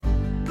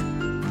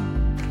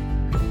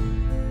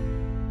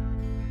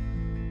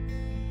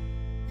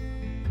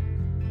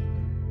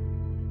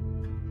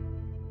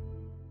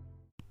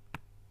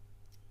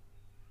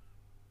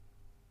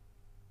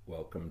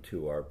welcome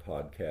to our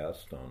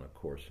podcast on A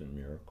Course in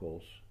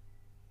Miracles.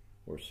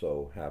 We're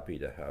so happy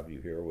to have you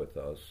here with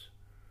us,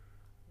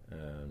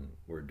 and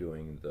we're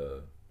doing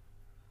the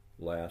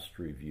last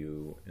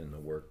review in the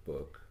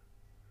workbook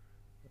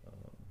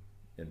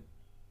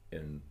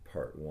in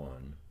part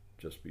 1,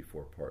 just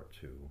before part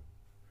 2.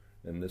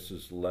 And this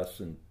is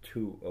lesson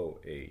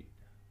 208.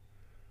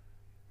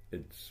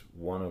 It's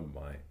one of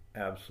my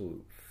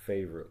absolute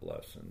favorite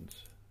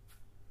lessons.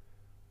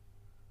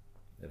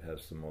 It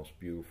has the most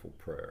beautiful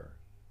prayer.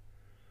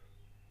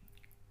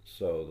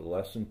 So the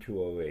lesson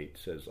 208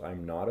 says,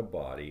 I'm not a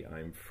body,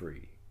 I'm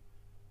free,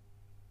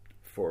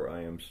 for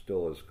I am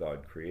still as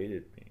God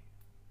created me.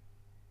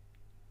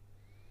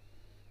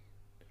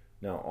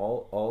 Now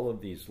all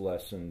of these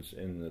lessons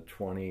in the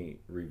 20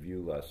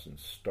 review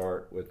lessons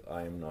start with,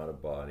 I am not a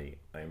body,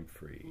 I'm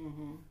free,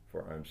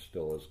 for I'm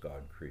still as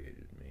God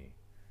created me.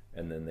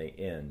 And then they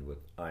end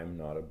with, I'm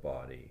not a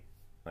body,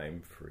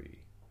 I'm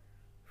free,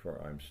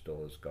 for I'm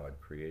still as God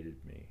created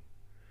me.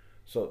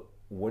 So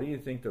what do you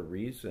think the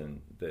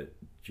reason that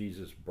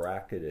Jesus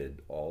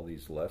bracketed all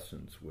these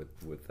lessons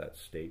with that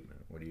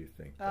statement? What do you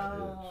think that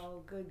is?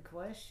 Oh, good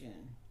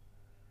question.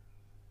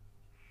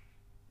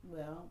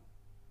 Well,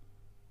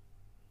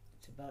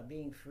 it's about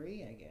being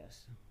free, I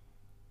guess.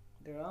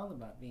 They're all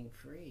about being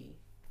free.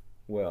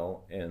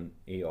 Well, and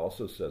he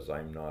also says,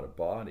 I'm not a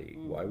body.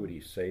 Why would he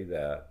say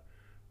that,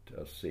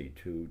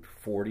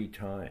 40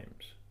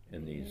 times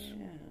in these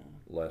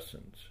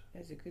lessons?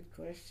 That's a good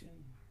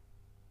question.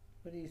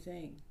 What do you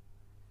think?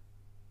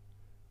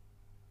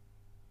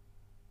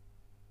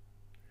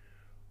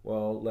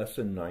 Well,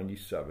 lesson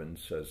 97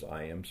 says,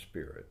 I am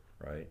spirit,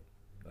 right?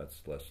 That's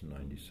lesson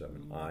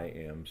 97. I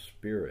am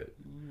spirit.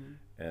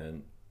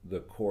 And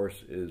the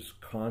Course is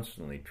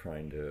constantly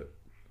trying to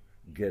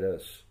get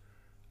us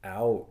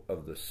out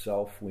of the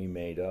self we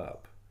made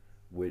up,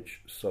 which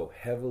so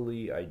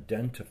heavily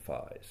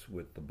identifies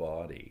with the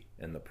body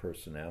and the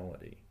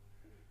personality.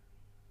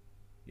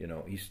 You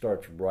know, he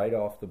starts right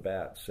off the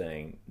bat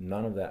saying,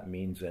 none of that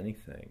means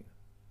anything.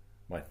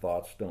 My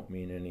thoughts don't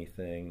mean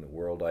anything. The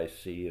world I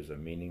see is a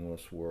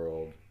meaningless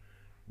world.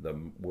 The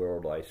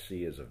world I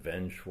see is a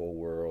vengeful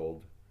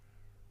world.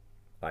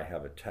 I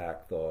have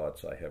attack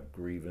thoughts. I have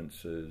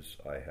grievances.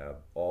 I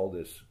have all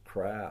this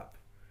crap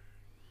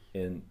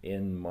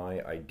in my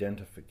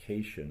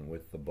identification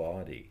with the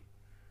body.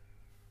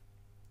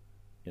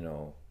 You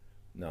know,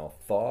 now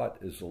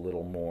thought is a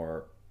little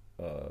more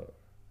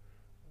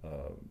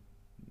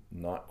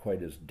not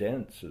quite as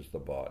dense as the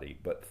body,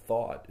 but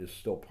thought is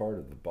still part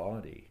of the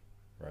body,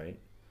 right?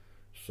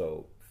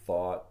 So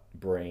thought,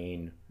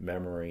 brain,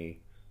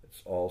 memory,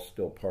 it's all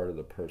still part of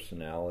the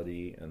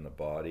personality and the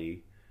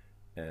body.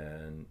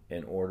 And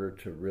in order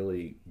to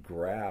really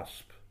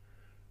grasp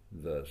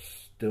the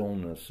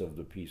stillness of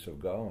the peace of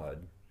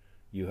God,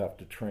 you have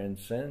to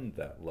transcend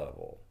that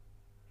level.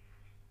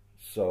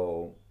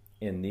 So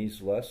in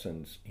these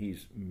lessons,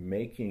 he's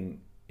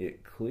making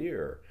it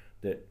clear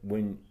that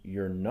when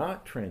you're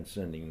not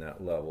transcending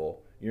that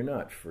level, you're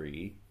not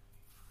free.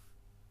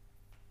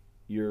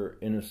 You're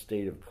in a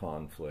state of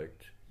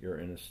conflict. You're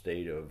in a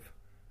state of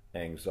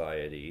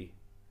anxiety.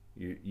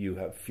 You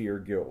have fear,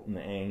 guilt, and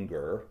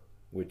anger,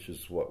 which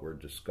is what we're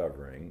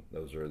discovering.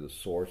 Those are the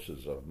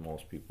sources of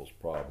most people's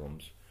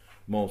problems,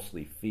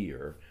 mostly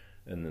fear.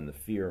 And then the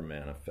fear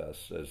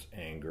manifests as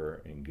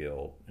anger and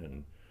guilt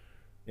and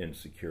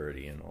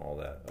insecurity and all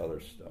that other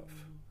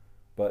stuff.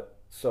 But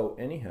so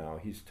anyhow,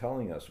 he's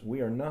telling us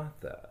we are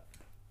not that.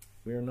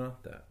 We are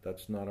not that.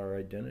 That's not our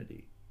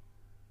identity.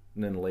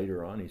 And then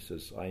later on he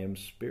says, I am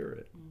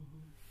spirit.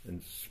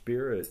 And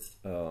spirit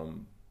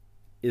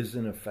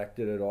isn't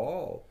affected at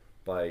all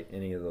by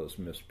any of those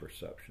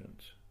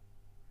misperceptions.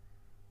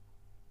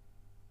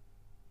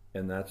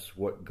 And that's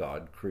what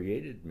God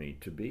created me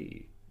to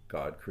be.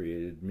 God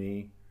created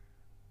me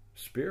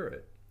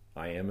spirit.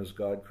 I am as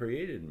God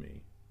created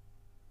me.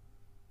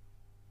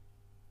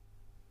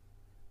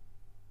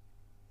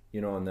 You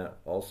know, and that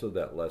also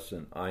that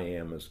lesson, I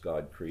am as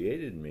God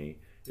created me,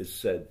 is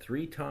said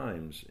 3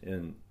 times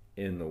in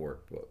the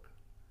workbook.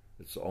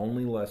 It's the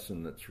only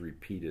lesson that's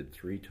repeated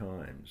 3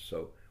 times.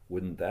 So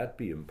wouldn't that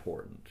be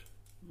important?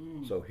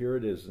 So here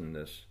it is in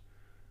this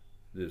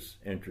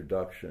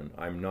introduction.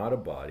 I'm not a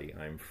body,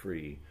 I'm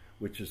free,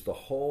 which is the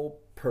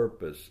whole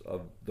purpose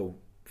of the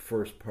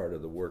first part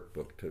of the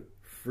workbook, to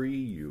free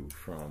you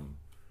from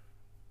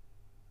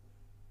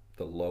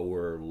the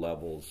lower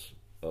levels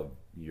of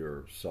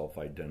your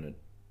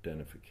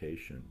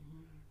self-identification,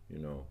 you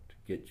know, to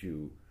get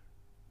you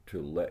to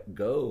let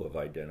go of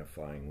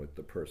identifying with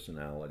the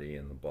personality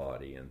and the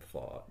body and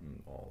thought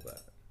and all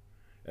that.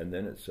 And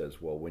then it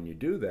says, well, when you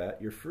do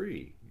that, you're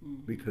free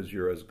because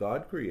you're as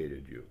God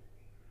created you.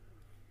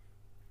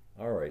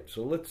 All right,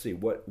 so let's see,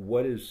 what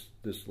does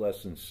this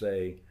lesson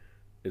say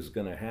is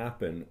going to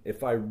happen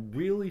if I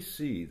really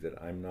see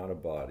that I'm not a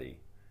body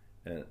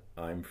and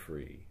I'm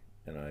free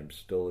and I'm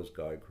still as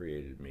God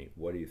created me?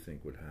 What do you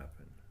think would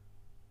happen?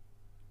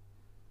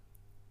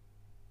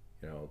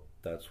 You know,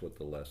 that's what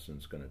the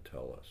lesson's going to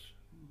tell us.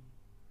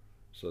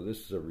 So this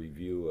is a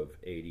review of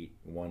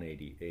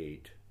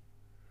 188.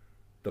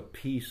 The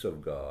peace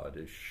of God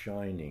is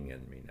shining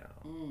in me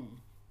now.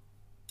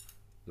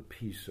 The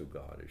peace of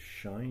God is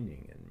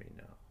shining in me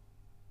now.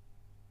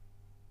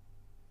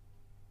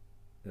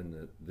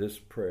 And this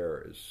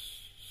prayer is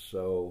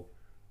so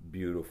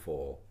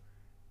beautiful.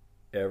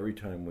 Every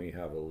time we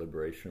have a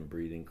Liberation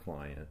Breathing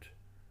client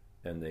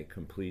and they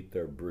complete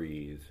their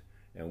breathe,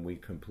 and we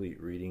complete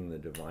reading the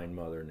Divine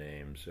Mother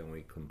names, and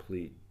we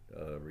complete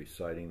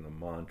reciting the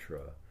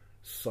mantra,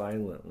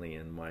 silently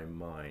in my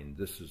mind,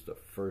 this is the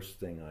first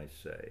thing I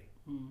say.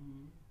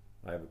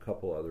 I have a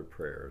couple other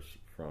prayers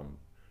from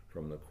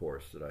the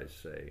Course that I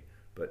say,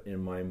 but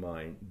in my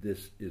mind,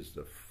 this is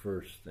the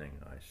first thing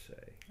I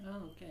say.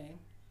 Oh, okay.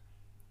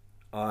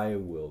 I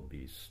will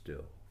be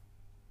still,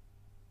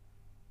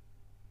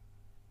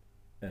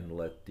 and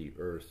let the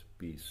earth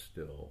be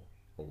still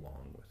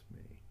along with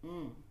me.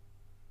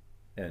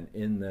 And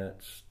in that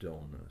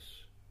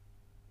stillness,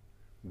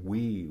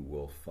 we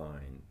will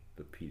find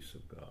the peace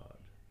of God.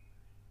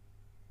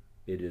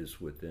 It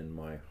is within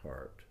my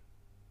heart,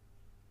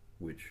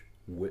 which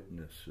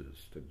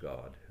witnesses to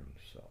God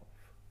Himself.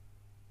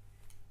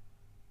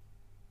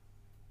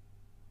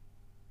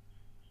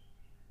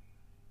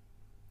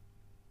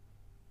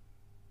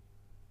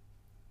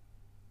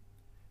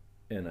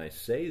 And I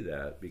say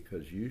that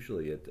because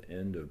usually at the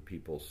end of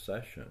people's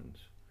sessions,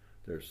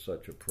 there's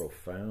such a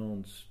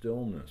profound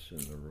stillness in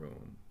the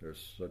room.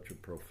 There's such a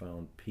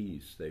profound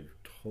peace. They've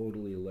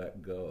totally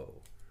let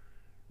go.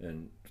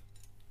 And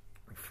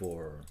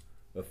for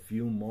a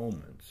few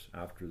moments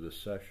after the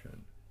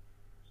session,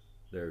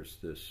 there's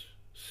this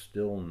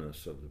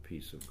stillness of the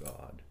peace of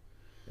God.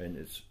 And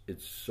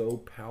it's so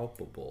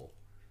palpable.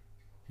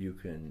 You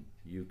can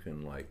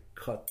like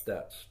cut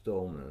that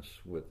stillness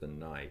with a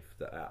knife.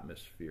 The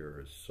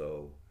atmosphere is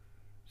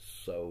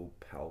so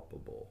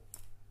palpable.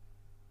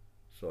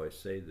 So I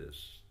say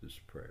this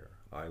prayer,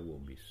 I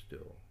will be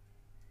still,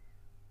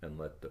 and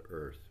let the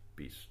earth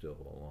be still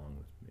along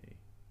with me.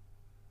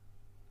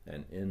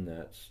 And in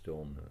that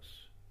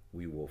stillness,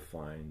 we will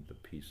find the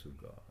peace of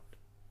God.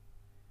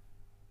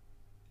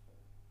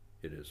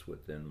 It is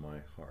within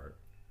my heart,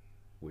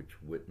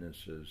 which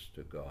witnesses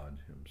to God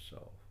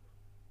Himself.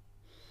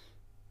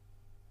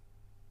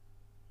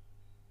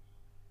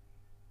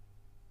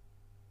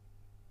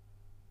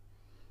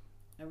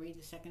 I read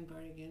the second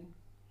part again.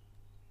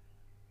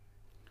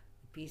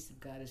 The peace of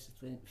God is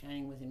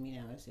shining within me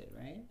now, is it,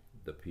 right?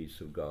 The peace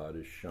of God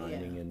is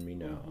shining in me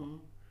now. Mm-hmm.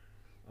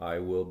 I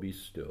will be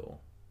still,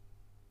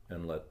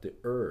 and let the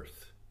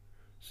earth,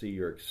 see,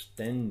 you're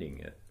extending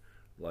it,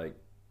 like,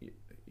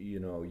 you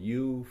know,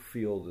 you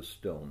feel the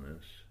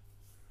stillness,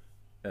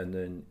 and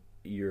then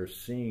you're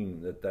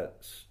seeing that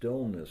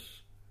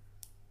stillness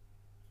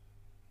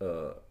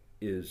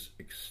is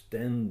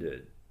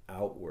extended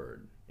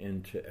outward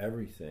into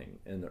everything,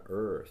 and the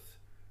earth.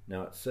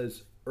 Now it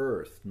says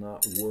earth,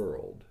 not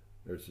world.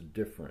 There's a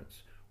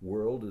difference.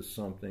 World is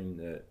something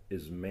that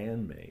is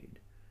man-made.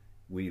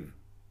 We've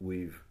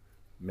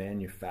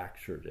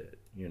manufactured it,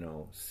 you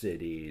know,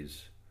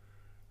 cities,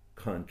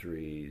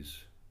 countries,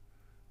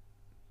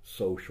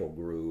 social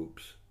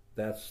groups.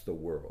 That's the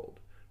world.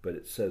 But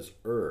it says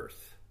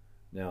earth.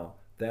 Now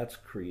that's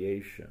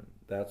creation.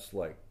 That's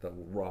like the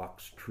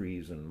rocks,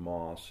 trees, and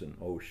moss, and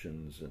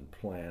oceans, and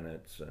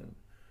planets, and,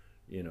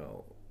 you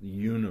know, the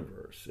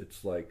universe.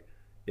 It's like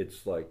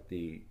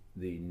the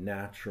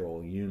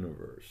natural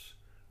universe.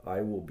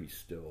 I will be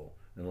still,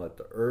 and let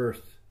the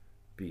earth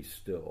be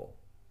still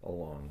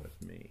along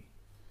with me.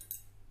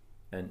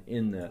 And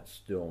in that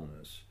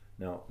stillness,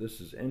 now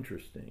this is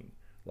interesting,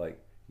 like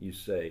you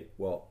say,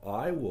 well,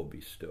 I will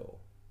be still.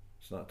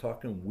 It's not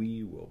talking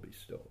we will be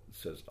still. It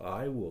says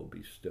I will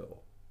be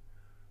still.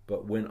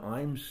 But when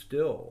I'm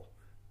still,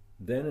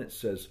 then it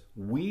says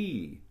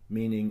we,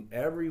 meaning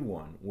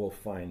everyone, will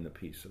find the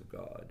peace of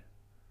God.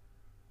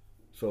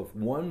 So if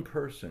one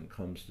person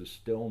comes to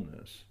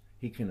stillness,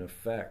 he can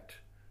affect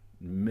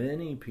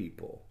many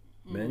people,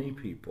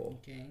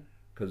 Okay.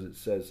 because it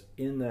says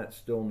in that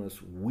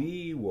stillness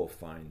we will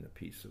find the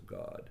peace of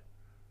God.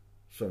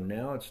 So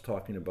now it's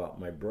talking about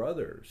my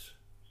brothers,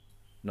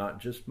 not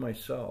just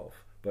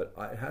myself, but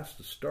it has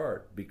to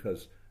start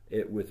because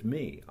with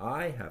me,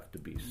 I have to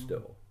be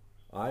still.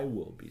 I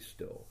will be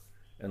still,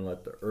 and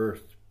let the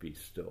earth be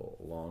still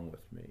along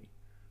with me.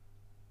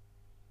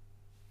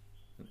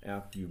 And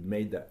after you've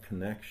made that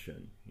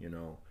connection, you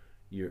know,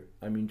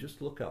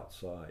 just look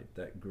outside,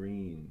 that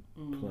green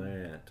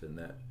plant and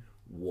that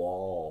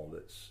wall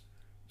that's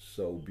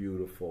so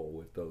beautiful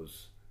with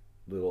those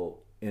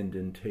little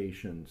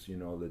indentations, you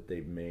know, that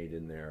they've made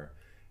in there,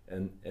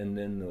 and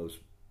then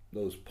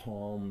those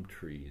palm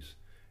trees,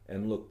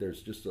 and look,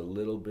 there's just a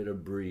little bit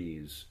of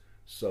breeze,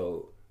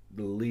 so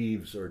the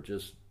leaves are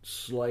just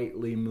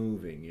slightly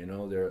moving, you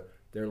know,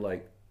 they're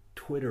like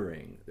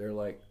twittering, they're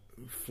like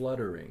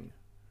fluttering.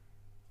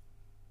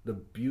 The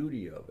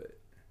beauty of it,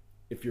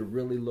 if you're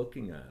really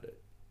looking at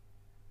it.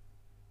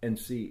 And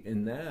see,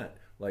 in that,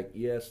 like,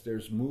 yes,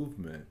 there's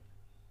movement.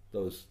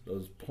 Those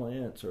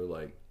plants are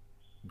like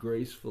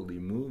gracefully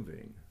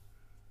moving,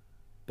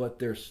 but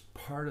they're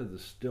part of the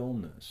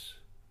stillness.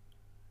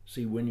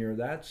 See, when you're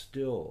that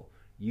still,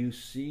 you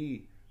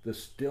see the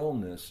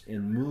stillness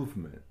in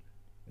movement.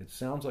 It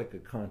sounds like a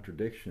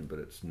contradiction, but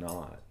it's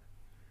not.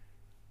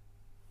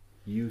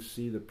 You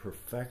see the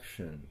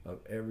perfection of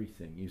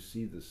everything. You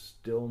see the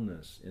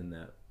stillness in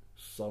that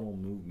subtle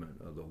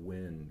movement of the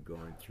wind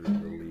going through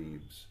the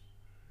leaves.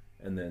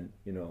 And then,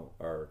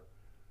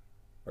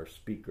 our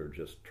speaker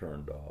just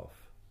turned off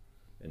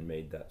and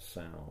made that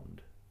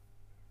sound.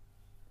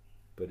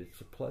 But it's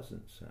a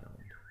pleasant sound.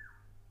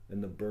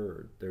 And the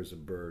bird, there's a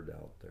bird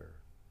out there.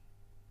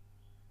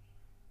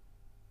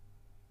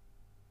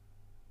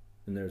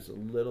 And there's a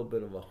little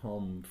bit of a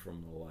hum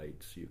from the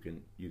lights. You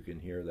can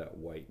hear that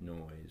white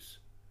noise.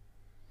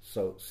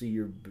 So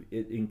see,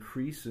 it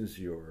increases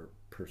your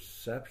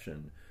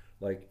perception.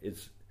 Like,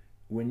 it's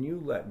when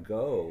you let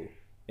go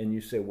and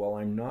you say, well,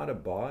 I'm not a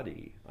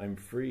body, I'm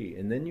free,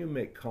 and then you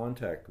make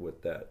contact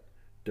with that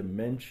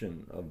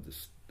dimension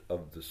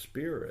of the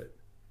spirit.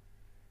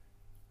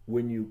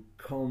 When you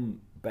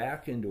come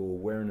back into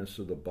awareness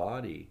of the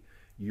body,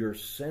 your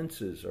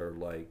senses are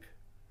like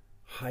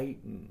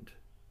heightened,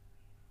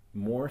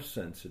 more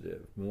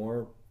sensitive,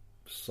 more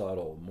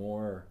subtle,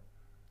 more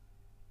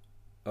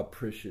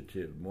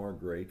appreciative, more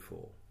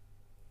grateful.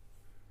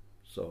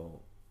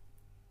 So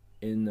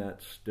in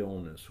that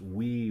stillness,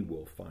 we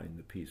will find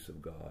the peace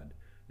of God.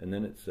 And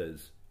then it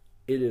says,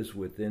 it is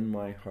within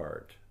my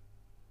heart.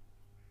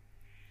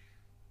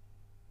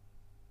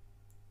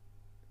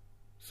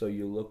 So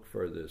you look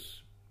for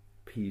this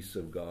peace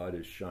of God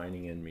is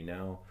shining in me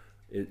now.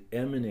 It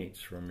emanates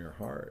from your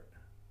heart.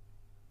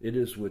 It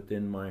is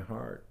within my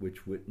heart,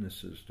 which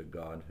witnesses to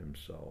God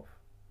himself.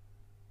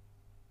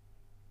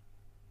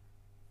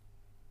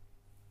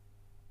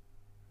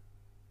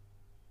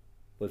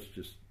 Let's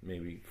just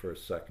maybe for a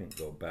second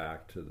go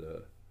back to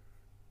the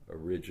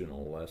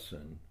original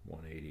lesson,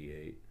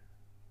 188.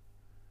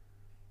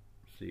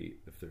 See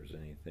if there's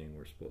anything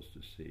we're supposed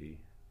to see.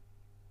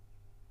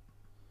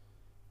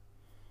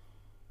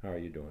 How are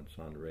you doing,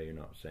 Sandra? You're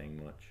not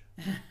saying much.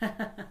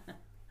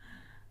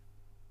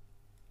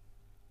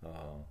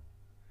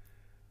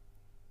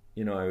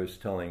 I was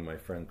telling my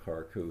friend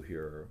Karku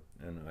here,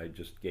 and I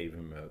just gave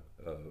him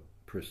a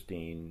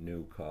pristine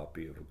new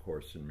copy of A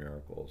Course in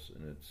Miracles,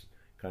 and it's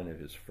kind of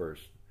his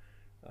first.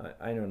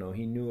 I don't know,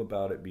 he knew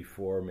about it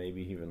before,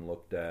 maybe he even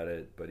looked at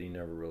it, but he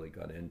never really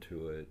got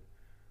into it.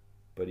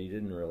 But he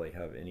didn't really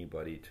have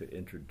anybody to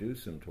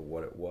introduce him to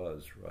what it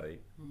was, right?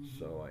 Mm-hmm.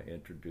 So I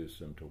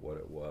introduced him to what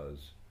it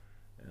was,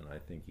 and I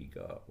think he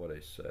got what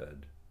I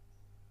said.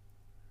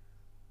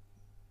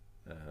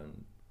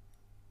 And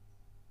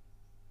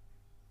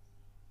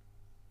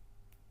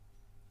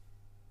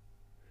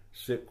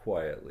sit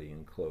quietly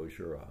and close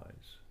your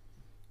eyes.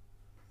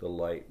 The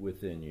light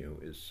within you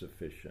is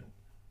sufficient.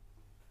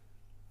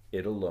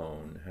 It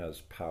alone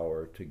has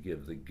power to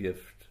give the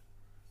gift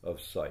of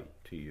sight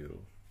to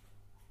you.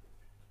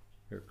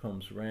 Here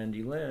comes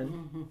Randy Lynn.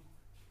 Mm-hmm.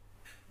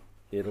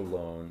 It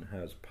alone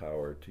has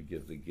power to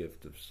give the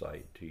gift of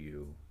sight to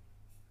you.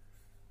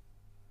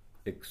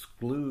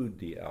 Exclude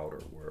the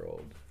outer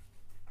world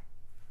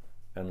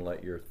and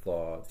let your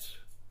thoughts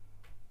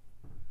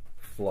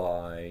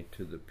fly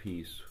to the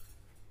peace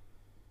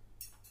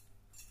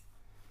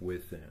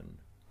within.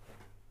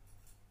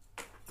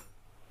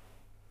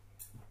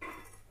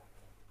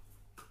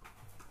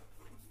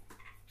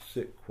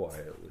 Sit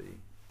quietly,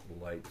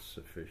 light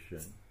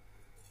sufficient.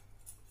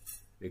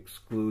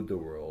 Exclude the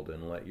world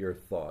and let your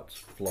thoughts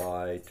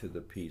fly to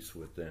the peace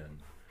within.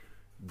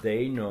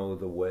 They know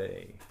the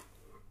way,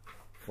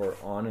 for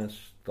honest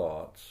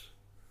thoughts,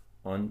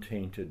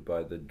 untainted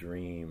by the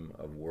dream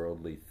of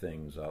worldly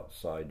things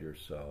outside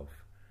yourself,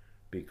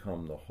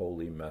 become the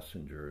holy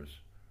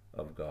messengers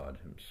of God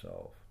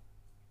himself.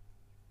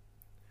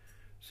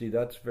 See,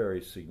 that's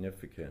very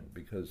significant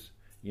because,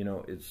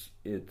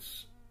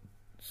 it's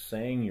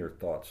saying your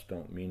thoughts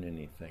don't mean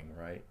anything,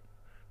 right?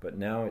 But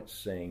now it's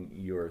saying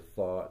your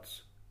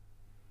thoughts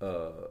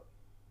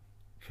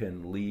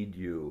can lead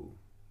you,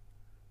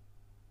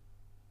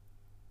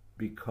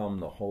 become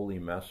the holy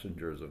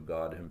messengers of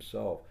God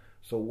himself.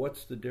 So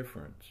what's the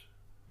difference?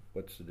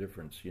 What's the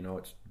difference?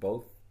 It's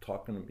both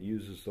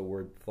uses the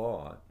word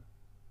thought,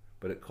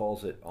 but it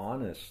calls it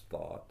honest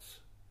thoughts,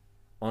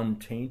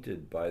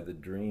 untainted by the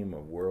dream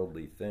of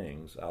worldly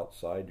things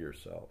outside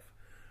yourself.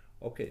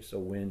 Okay, so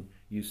when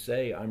you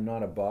say, I'm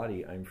not a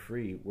body, I'm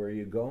free, where are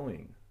you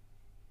going?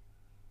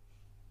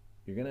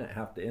 You're going to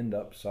have to end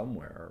up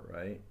somewhere,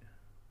 right?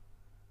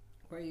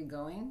 Where are you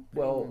going?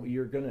 Well,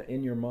 you're going to,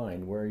 in your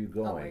mind, where are you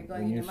going? Where are you going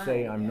when in you your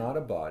say, mind, I'm yeah. not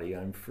a body,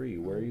 I'm free,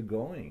 where are you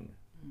going?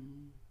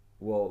 Mm-hmm.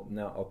 Well,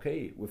 now,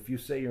 okay, if you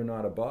say you're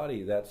not a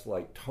body, that's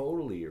like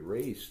totally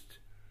erased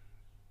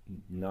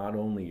not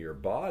only your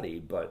body,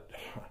 but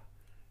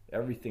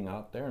everything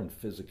out there in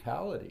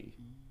physicality.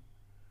 Mm-hmm.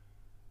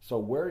 So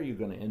where are you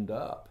going to end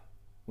up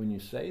when you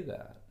say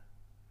that?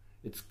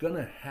 It's going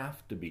to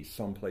have to be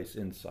someplace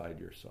inside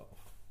yourself.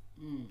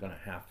 Going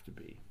to have to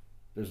be.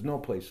 There's no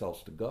place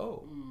else to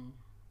go.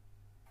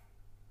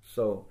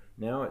 So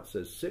now it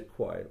says, sit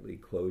quietly,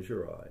 close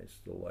your eyes.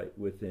 The light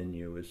within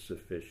you is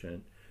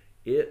sufficient.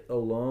 It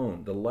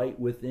alone, the light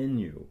within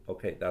you.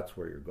 Okay, that's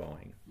where you're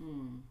going.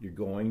 You're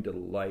going to the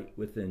light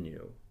within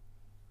you.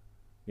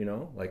 You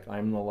know, like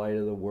I'm the light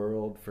of the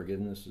world.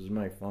 Forgiveness is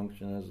my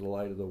function as the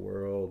light of the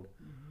world.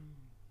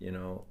 You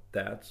know,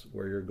 that's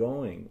where you're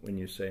going when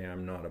you say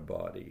I'm not a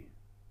body.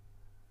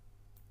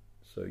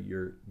 So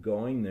you're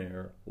going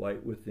there,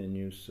 light within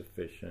you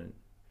sufficient.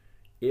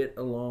 It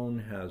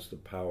alone has the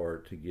power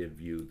to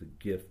give you the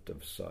gift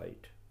of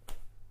sight.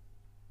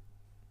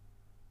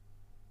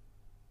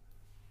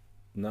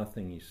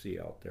 Nothing you see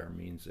out there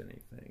means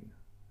anything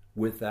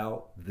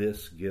without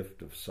this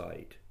gift of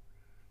sight.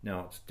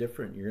 Now it's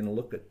different. You're going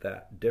to look at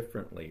that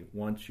differently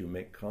once you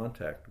make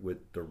contact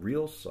with the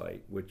real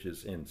sight, which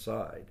is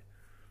inside.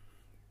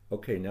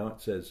 Okay, now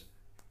it says,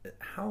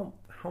 how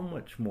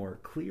much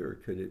more clear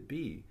could it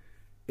be?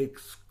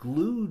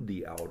 Exclude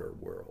the outer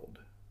world.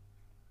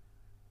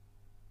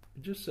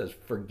 It just says,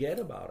 forget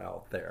about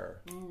out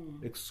there.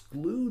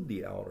 Exclude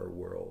the outer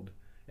world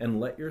and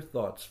let your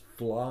thoughts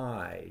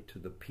fly to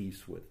the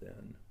peace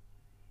within.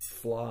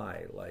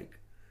 Fly, like,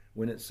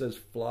 when it says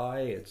fly,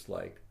 it's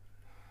like,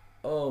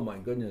 oh my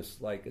goodness,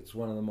 like it's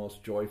one of the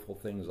most joyful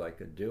things I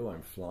could do.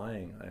 I'm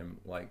flying. I'm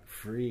like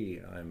free.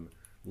 I'm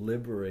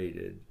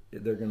liberated.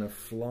 They're going to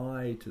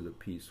fly to the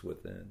peace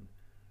within.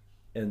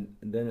 And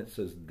then it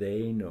says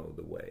they know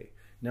the way.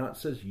 Now it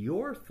says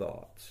your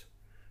thoughts.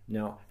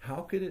 Now,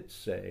 how could it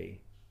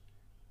say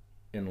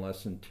in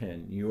lesson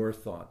 10, your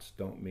thoughts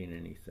don't mean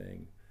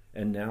anything?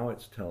 And now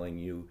it's telling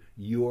you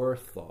your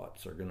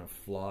thoughts are going to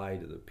fly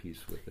to the peace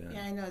within.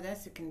 Yeah, I know,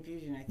 that's the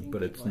confusion I think.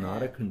 But it's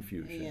not a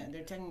confusion. Yeah,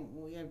 they're telling,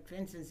 for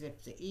instance,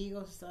 if the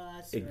ego's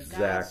thoughts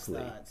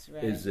exactly. or God's thoughts,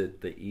 right? Is it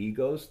the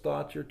ego's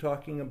thoughts you're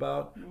talking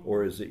about,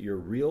 or is it your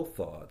real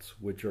thoughts,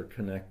 which are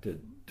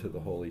connected to the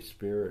Holy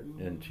Spirit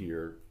and to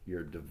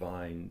your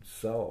divine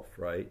self,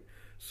 right?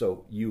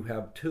 So you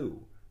have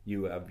two.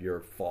 You have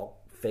your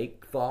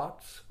fake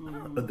thoughts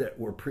that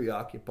we're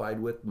preoccupied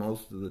with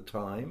most of the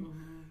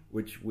time,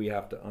 which we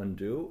have to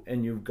undo,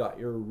 and you've got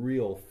your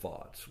real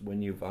thoughts.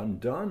 When you've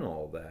undone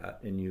all that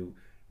and you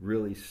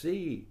really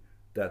see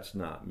that's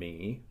not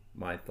me,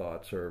 my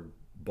thoughts are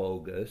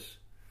bogus,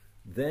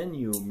 then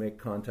you make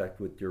contact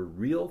with your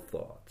real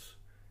thoughts,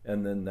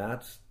 and then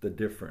that's the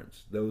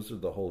difference. Those are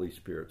the Holy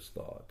Spirit's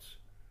thoughts,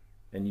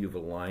 and you've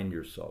aligned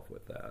yourself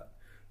with that.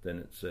 Then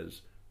it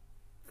says,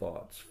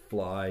 thoughts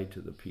fly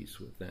to the peace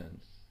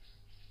within.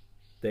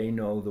 They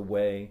know the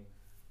way.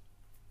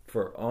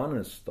 For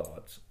honest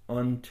thoughts,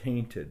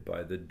 untainted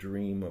by the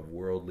dream of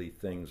worldly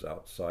things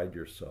outside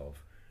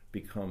yourself,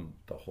 become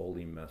the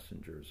holy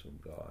messengers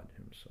of God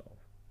Himself.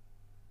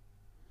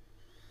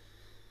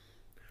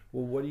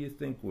 Well, what do you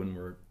think when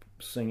we're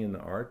singing the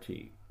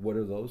Arti? What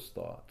are those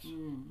thoughts?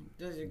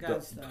 Those are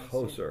God's thoughts.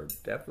 Those are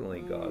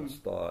definitely God's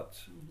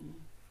thoughts.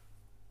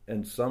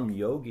 And some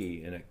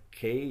yogi in a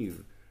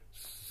cave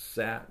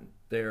sat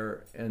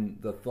there and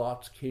the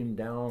thoughts came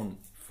down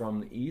from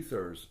the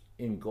ethers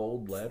in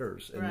gold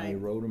letters, and they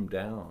wrote them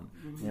down.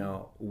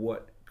 Now,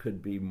 what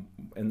could be,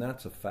 and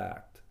that's a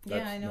fact.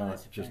 That's I know, not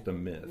that's just a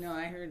myth. No,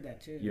 I heard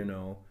that too. You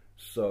know,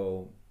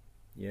 so,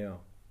 yeah,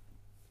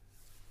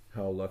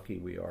 how lucky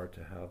we are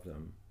to have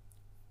them.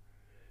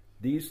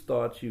 These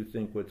thoughts you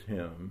think with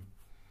Him,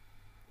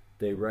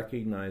 they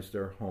recognize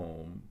their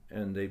home,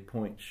 and they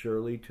point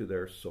surely to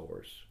their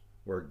source,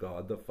 where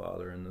God the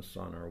Father and the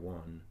Son are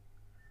one.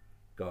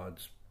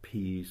 God's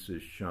peace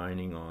is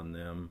shining on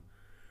them,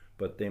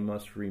 but they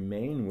must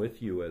remain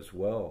with you as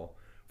well,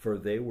 for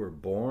they were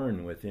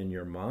born within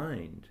your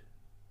mind,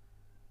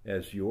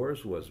 as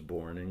yours was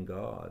born in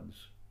God's.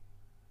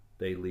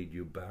 They lead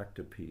you back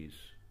to peace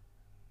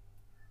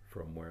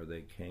from where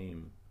they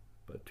came,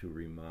 but to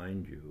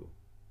remind you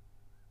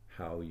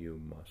how you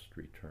must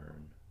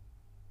return.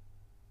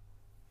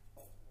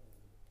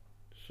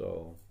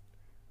 So,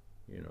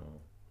 you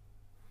know,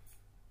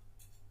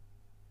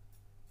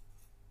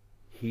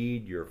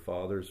 heed your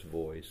Father's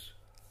voice.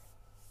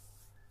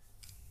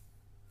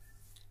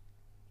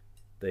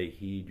 They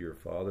heed your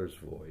Father's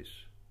voice.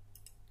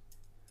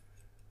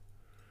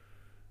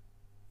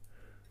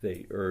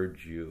 They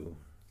urge you.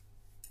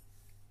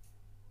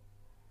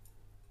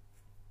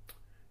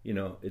 You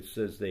know, it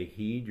says they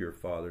heed your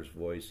Father's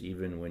voice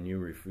even when you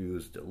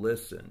refuse to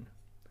listen.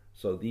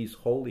 So these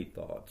holy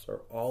thoughts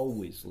are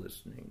always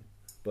listening,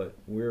 but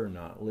we're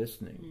not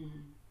listening.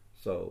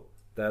 So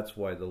that's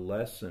why the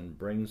lesson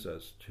brings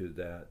us to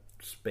that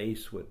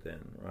space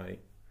within,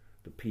 right?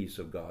 The peace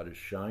of God is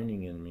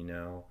shining in me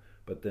now.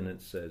 But then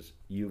it says,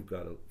 you've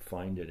got to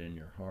find it in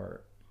your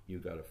heart.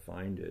 You've got to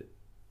find it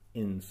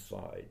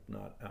inside,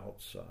 not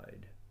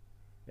outside.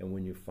 And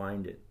when you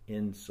find it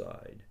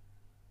inside,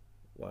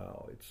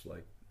 wow, it's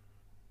like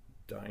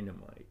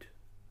dynamite.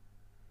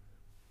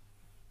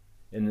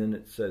 And then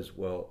it says,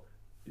 well,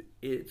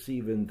 it's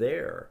even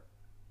there.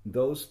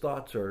 Those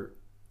thoughts are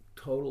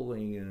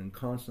totally in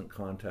constant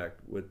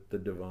contact with the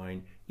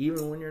divine,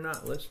 even when you're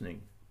not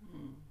listening.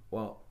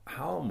 Well,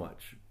 how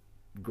much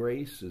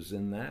grace is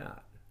in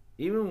that?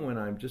 Even when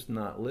I'm just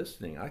not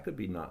listening, I could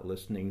be not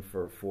listening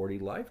for 40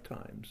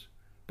 lifetimes,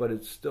 but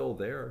it's still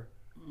there,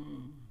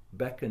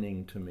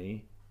 beckoning to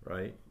me,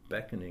 right?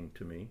 Beckoning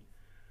to me.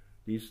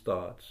 These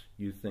thoughts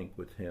you think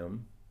with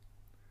him.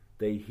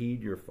 They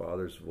heed your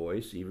Father's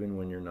voice even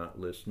when you're not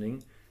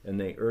listening, and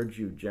they urge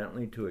you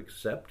gently to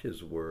accept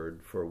his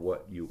word for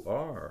what you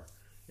are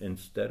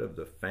instead of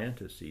the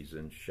fantasies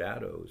and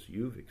shadows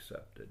you've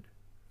accepted.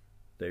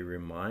 They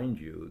remind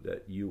you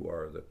that you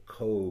are the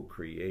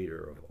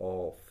co-creator of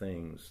all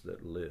things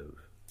that live.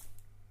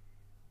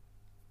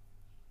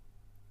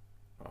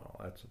 Oh,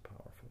 that's a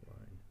powerful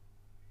line.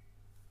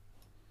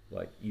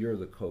 Like, you're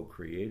the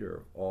co-creator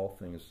of all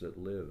things that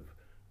live.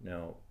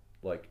 Now,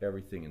 like,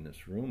 everything in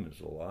this room is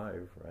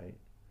alive, right?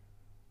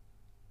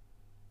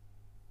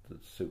 The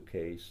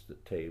suitcase, the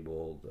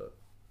table, the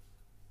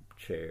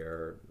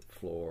chair, the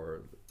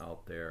floor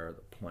out there,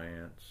 the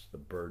plants, the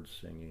birds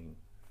singing.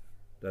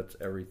 That's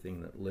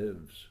everything that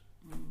lives.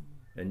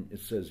 And it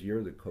says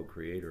you're the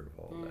co-creator of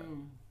all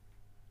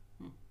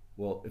that.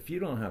 Well, if you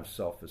don't have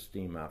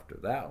self-esteem after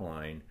that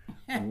line,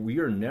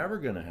 you're never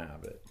going to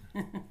have it.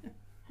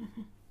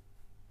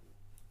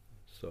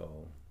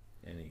 So,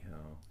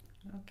 anyhow,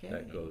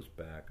 that goes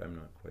back. I'm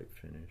not quite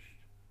finished.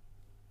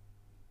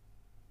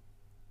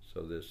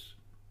 So this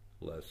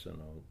lesson,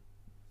 I'll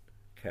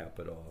cap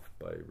it off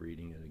by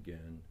reading it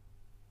again.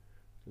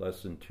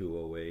 Lesson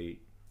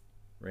 208.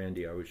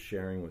 Randy, I was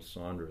sharing with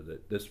Sandra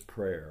that this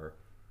prayer,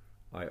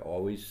 I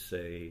always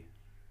say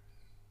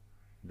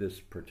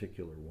this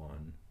particular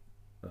one.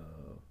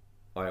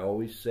 I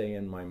always say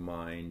in my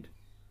mind,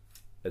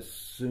 as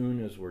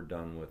soon as we're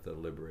done with the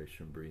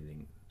liberation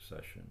breathing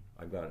session,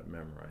 I've got it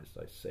memorized.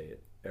 I say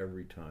it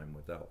every time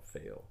without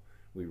fail.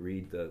 We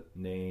read the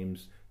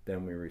names,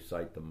 then we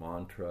recite the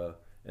mantra,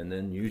 and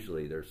then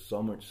usually there's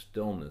so much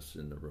stillness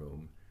in the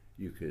room,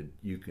 you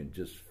can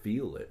just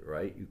feel it,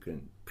 right? You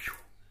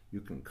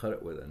can cut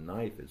it with a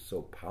knife. It's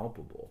so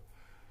palpable.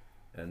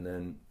 And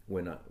then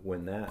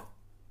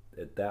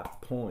at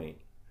that point,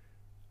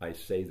 I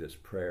say this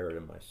prayer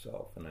to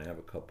myself, and I have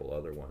a couple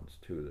other ones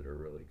too that are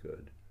really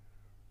good.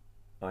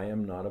 I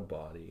am not a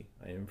body,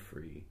 I am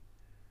free,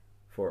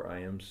 for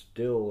I am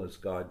still as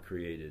God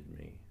created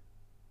me.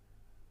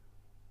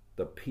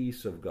 The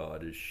peace of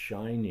God is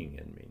shining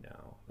in me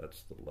now.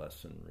 That's the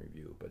lesson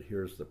review, but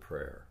here's the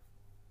prayer.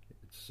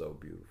 It's so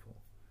beautiful.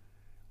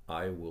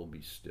 I will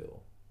be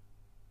still,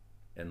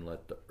 and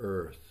let the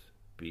earth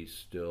be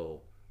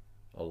still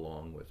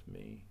along with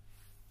me.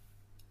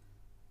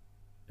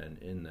 And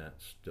in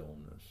that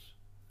stillness,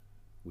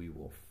 we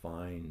will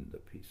find the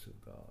peace of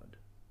God.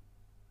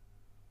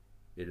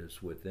 It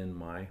is within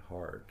my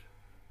heart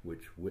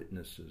which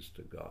witnesses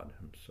to God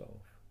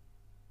himself.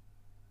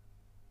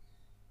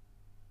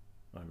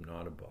 I'm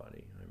not a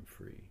body, I'm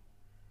free,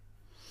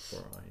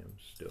 for I am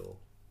still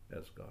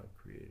as God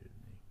created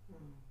me.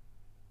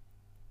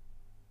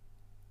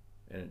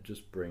 And it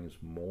just brings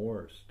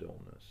more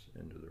stillness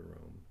into the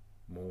room,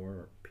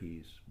 more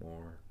peace,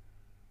 more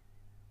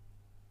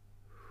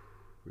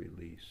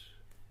release.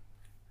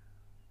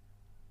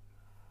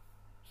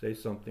 Say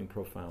something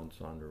profound,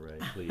 Sandra Ray,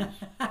 please.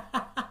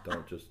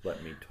 Don't just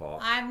let me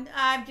talk.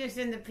 I'm just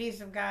in the peace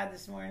of God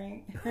this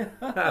morning.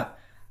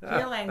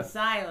 Feeling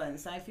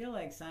silence. I feel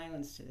like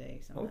silence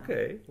today somehow.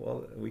 Okay,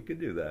 well, we could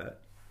do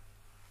that.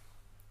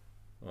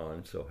 Oh,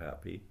 I'm so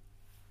happy.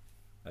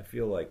 I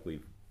feel like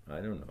we've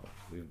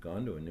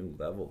gone to a new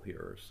level here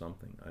or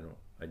something.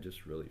 I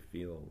just really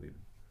feel we've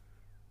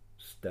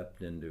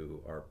stepped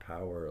into our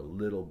power a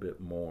little bit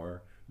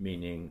more,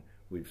 meaning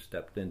we've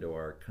stepped into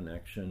our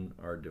connection,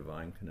 our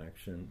divine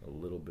connection a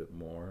little bit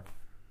more.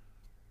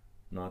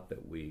 Not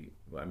that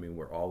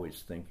we're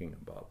always thinking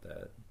about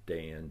that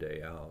day in,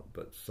 day out,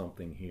 but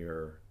something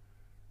here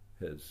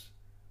has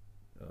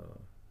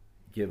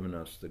given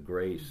us the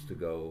grace to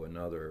go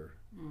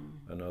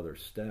another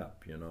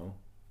step, and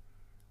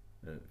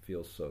it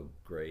feels so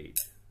great.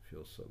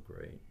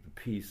 The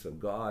peace of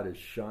God is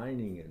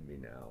shining in me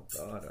now.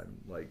 God,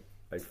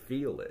 I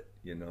feel it,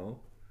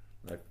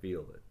 I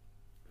feel it.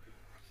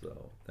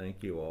 So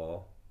thank you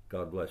all.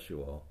 God bless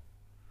you all.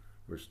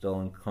 We're still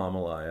in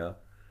Kamalaya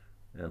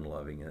and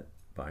loving it.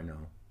 Bye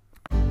now.